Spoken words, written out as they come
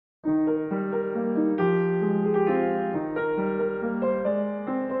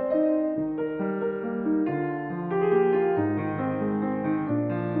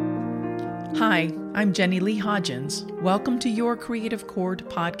I'm Jenny Lee Hodgins. Welcome to Your Creative Chord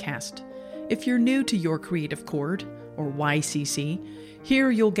podcast. If you're new to Your Creative Chord, or YCC, here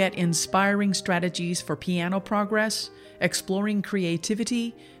you'll get inspiring strategies for piano progress, exploring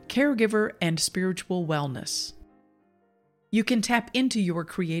creativity, caregiver, and spiritual wellness. You can tap into your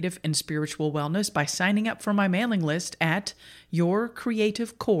creative and spiritual wellness by signing up for my mailing list at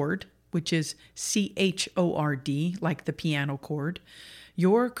YourCreativeChord, which is C-H-O-R-D, like the piano chord,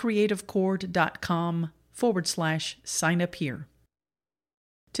 YourCreativeChord.com/sign up here.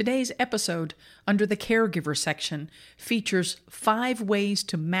 Today's episode, under the Caregiver section, features 5 ways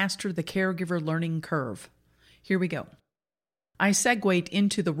to master the caregiver learning curve. Here we go. I segued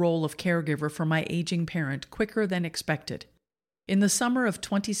into the role of caregiver for my aging parent quicker than expected. In the summer of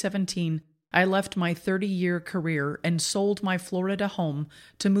 2017, I left my 30-year career and sold my Florida home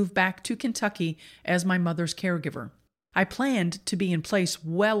to move back to Kentucky as my mother's caregiver. I planned to be in place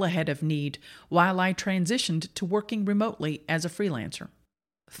well ahead of need while I transitioned to working remotely as a freelancer.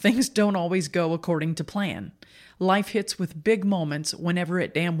 Things don't always go according to plan. Life hits with big moments whenever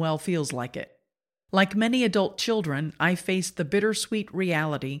it damn well feels like it. Like many adult children, I faced the bittersweet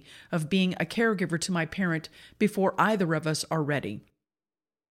reality of being a caregiver to my parent before either of us are ready.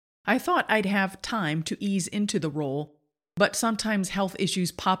 I thought I'd have time to ease into the role, but sometimes health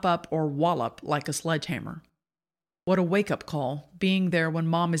issues pop up or wallop like a sledgehammer. What a wake-up call, being there when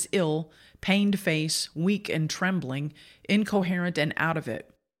mom is ill, pained face, weak and trembling, incoherent and out of it.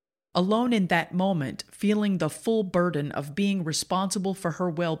 Alone in that moment, feeling the full burden of being responsible for her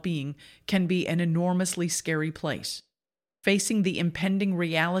well-being can be an enormously scary place. Facing the impending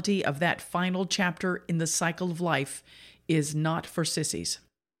reality of that final chapter in the cycle of life is not for sissies.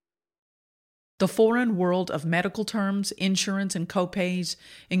 The foreign world of medical terms, insurance and copays,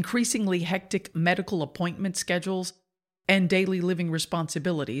 increasingly hectic medical appointment schedules, and daily living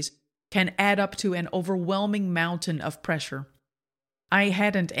responsibilities can add up to an overwhelming mountain of pressure. I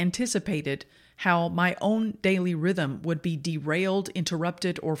hadn't anticipated how my own daily rhythm would be derailed,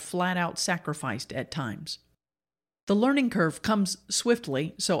 interrupted, or flat out sacrificed at times. The learning curve comes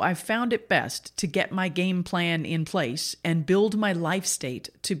swiftly, so I've found it best to get my game plan in place and build my life state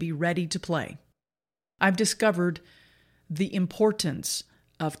to be ready to play. I've discovered the importance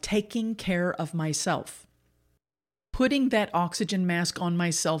of taking care of myself. Putting that oxygen mask on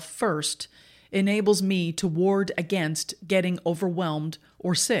myself first enables me to ward against getting overwhelmed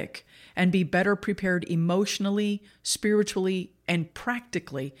or sick and be better prepared emotionally, spiritually, and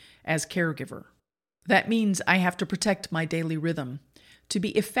practically as caregiver. That means I have to protect my daily rhythm. To be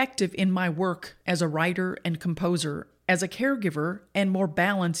effective in my work as a writer and composer, as a caregiver, and more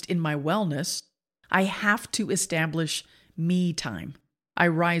balanced in my wellness, I have to establish me time. I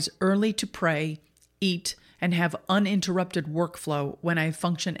rise early to pray, eat, and have uninterrupted workflow when I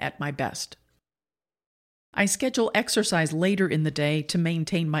function at my best. I schedule exercise later in the day to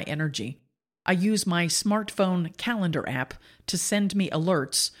maintain my energy. I use my smartphone calendar app to send me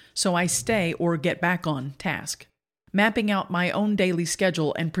alerts so I stay or get back on task. Mapping out my own daily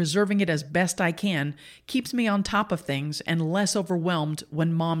schedule and preserving it as best I can keeps me on top of things and less overwhelmed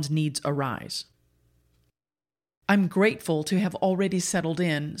when mom's needs arise. I'm grateful to have already settled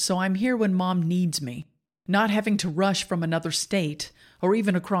in, so I'm here when mom needs me. Not having to rush from another state, or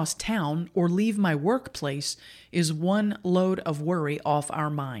even across town, or leave my workplace is one load of worry off our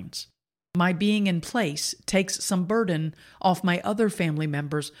minds. My being in place takes some burden off my other family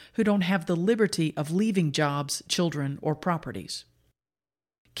members who don't have the liberty of leaving jobs, children, or properties.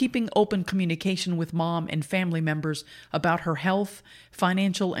 Keeping open communication with mom and family members about her health,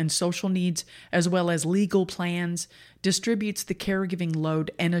 financial and social needs, as well as legal plans, distributes the caregiving load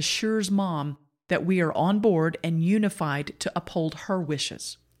and assures mom that we are on board and unified to uphold her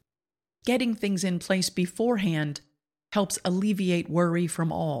wishes. Getting things in place beforehand helps alleviate worry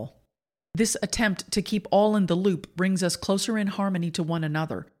from all. This attempt to keep all in the loop brings us closer in harmony to one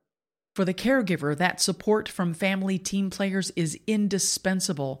another. For the caregiver, that support from family team players is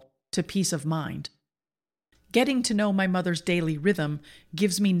indispensable to peace of mind. Getting to know my mother's daily rhythm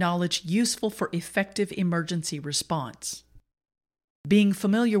gives me knowledge useful for effective emergency response. Being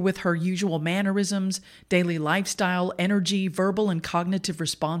familiar with her usual mannerisms, daily lifestyle, energy, verbal and cognitive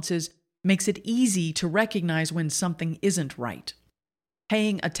responses makes it easy to recognize when something isn't right.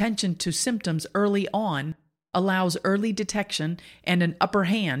 Paying attention to symptoms early on allows early detection and an upper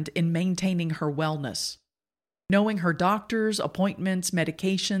hand in maintaining her wellness. Knowing her doctors, appointments,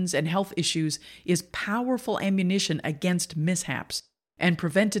 medications, and health issues is powerful ammunition against mishaps and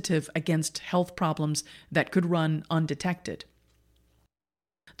preventative against health problems that could run undetected.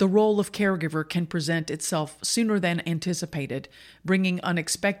 The role of caregiver can present itself sooner than anticipated, bringing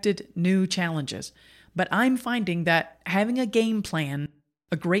unexpected new challenges. But I'm finding that having a game plan,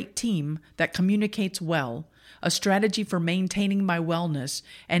 a great team that communicates well, a strategy for maintaining my wellness,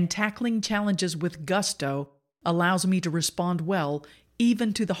 and tackling challenges with gusto allows me to respond well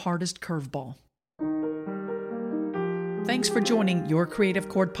even to the hardest curveball. Thanks for joining Your Creative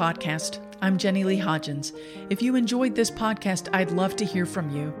Chord podcast. I'm Jenny Lee Hodgins. If you enjoyed this podcast, I'd love to hear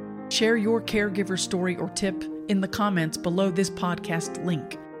from you. Share your caregiver story or tip in the comments below this podcast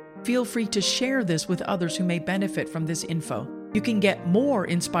link. Feel free to share this with others who may benefit from this info. You can get more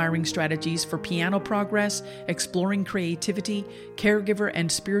inspiring strategies for piano progress, exploring creativity, caregiver,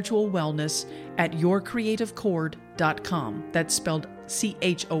 and spiritual wellness at YourCreativeChord.com. That's spelled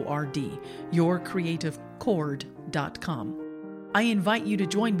C-H-O-R-D, YourCreativeChord.com. I invite you to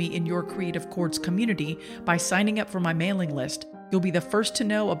join me in Your Creative Chords community by signing up for my mailing list. You'll be the first to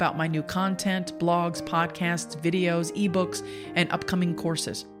know about my new content, blogs, podcasts, videos, ebooks, and upcoming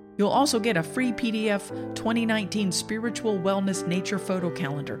courses. You'll also get a free PDF 2019 Spiritual Wellness Nature Photo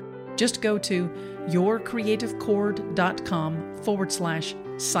Calendar. Just go to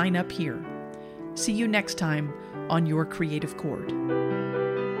YourCreativeChord.com/sign up here. See you next time on Your Creative Chord.